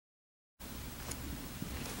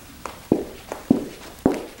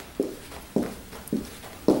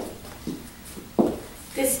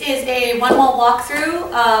This is a one-wall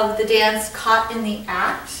walkthrough of the dance Caught in the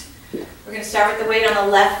Act. We're going to start with the weight on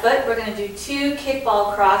the left foot. We're going to do 2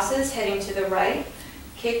 kickball crosses heading to the right.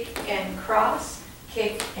 Kick and cross,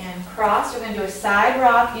 kick and cross. We're going to do a side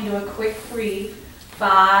rock into a quick reeve.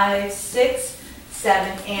 5, 6,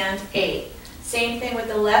 7, and 8. Same thing with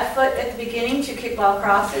the left foot at the beginning, 2 kickball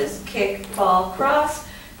crosses. Kick, ball, cross,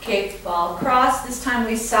 kick, ball, cross. This time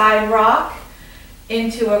we side rock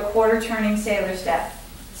into a quarter turning sailor step.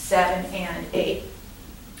 7 and 8.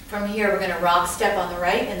 From here we're going to rock step on the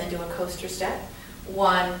right and then do a coaster step.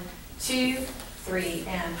 1, 2, 3,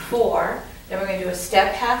 and 4. Then we're going to do a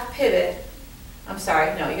step half pivot. I'm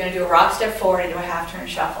sorry, no, you're going to do a rock step forward into a half turn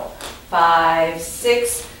shuffle. 5,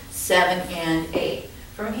 6, 7, and 8.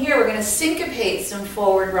 From here we're going to syncopate some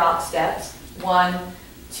forward rock steps. 1,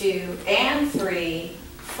 2, and 3,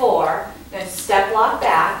 4. Then step lock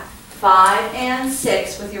back. 5 and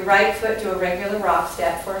 6 with your right foot, do a regular rock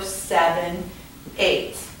step for 7,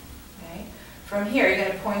 8. Okay. From here, you're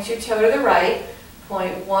going to point your toe to the right,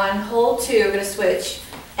 point 1, hold 2, we're going to switch,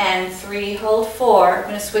 and 3, hold 4, we're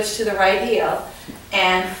going to switch to the right heel,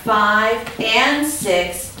 and 5 and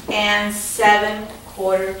 6 and 7,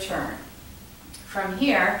 quarter turn. From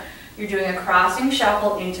here, you're doing a crossing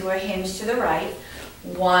shuffle into a hinge to the right,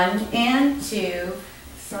 1 and 2,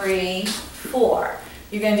 3, 4.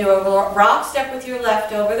 You're going to do a rock step with your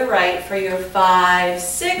left over the right for your 5,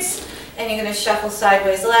 6, and you're going to shuffle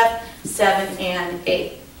sideways left, 7 and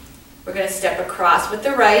 8. We're going to step across with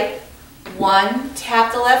the right, 1,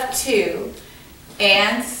 tap the left 2,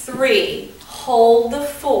 and 3, hold the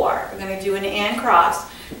 4. We're going to do an and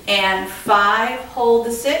cross, and 5, hold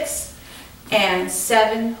the 6, and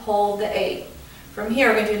 7, hold the 8. From here,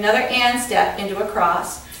 we're going to do another and step into a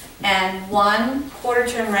cross, and 1, quarter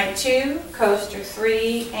turn right 2, coaster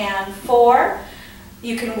 3 and 4.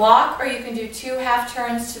 You can walk or you can do 2 half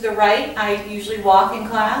turns to the right. I usually walk in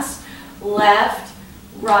class. Left,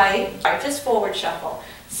 right, just forward shuffle.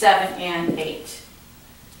 7 and 8.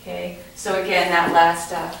 Okay, so again, that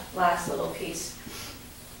last little piece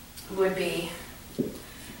would be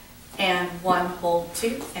and 1, hold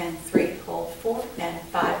 2, and 3, hold 4, and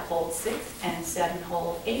 5, hold 6, and 7,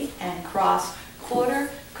 hold 8, and cross,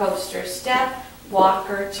 quarter, coaster step,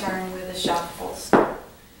 walker turn with a shuffle step.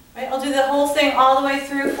 Right, I'll do the whole thing all the way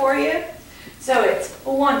through for you. So it's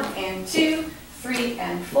 1 and 2, 3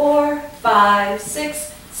 and 4, 5,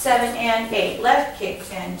 6, 7 and 8. Left kick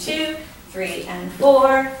and 2, 3 and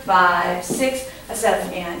 4, 5, 6,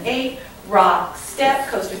 7 and 8. Rock step,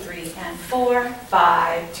 coaster 3 and 4,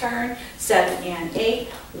 5, turn, 7 and 8.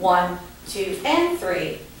 1, 2 and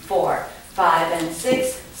 3, 4, 5 and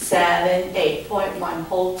 6, 7, 8. Point 1,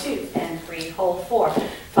 hold 2, and 3, hold 4,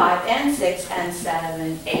 5 and 6, and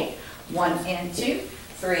 7, 8. 1 and 2,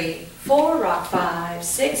 3, 4, rock 5,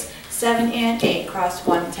 6, 7 and 8. Cross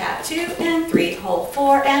 1, tap 2, and 3, hold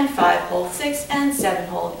 4, and 5, hold 6, and 7,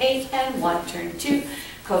 hold 8, and 1, turn 2,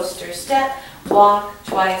 coaster step, walk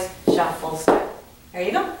twice, shuffle step. There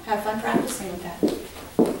you go. Have fun practicing with that.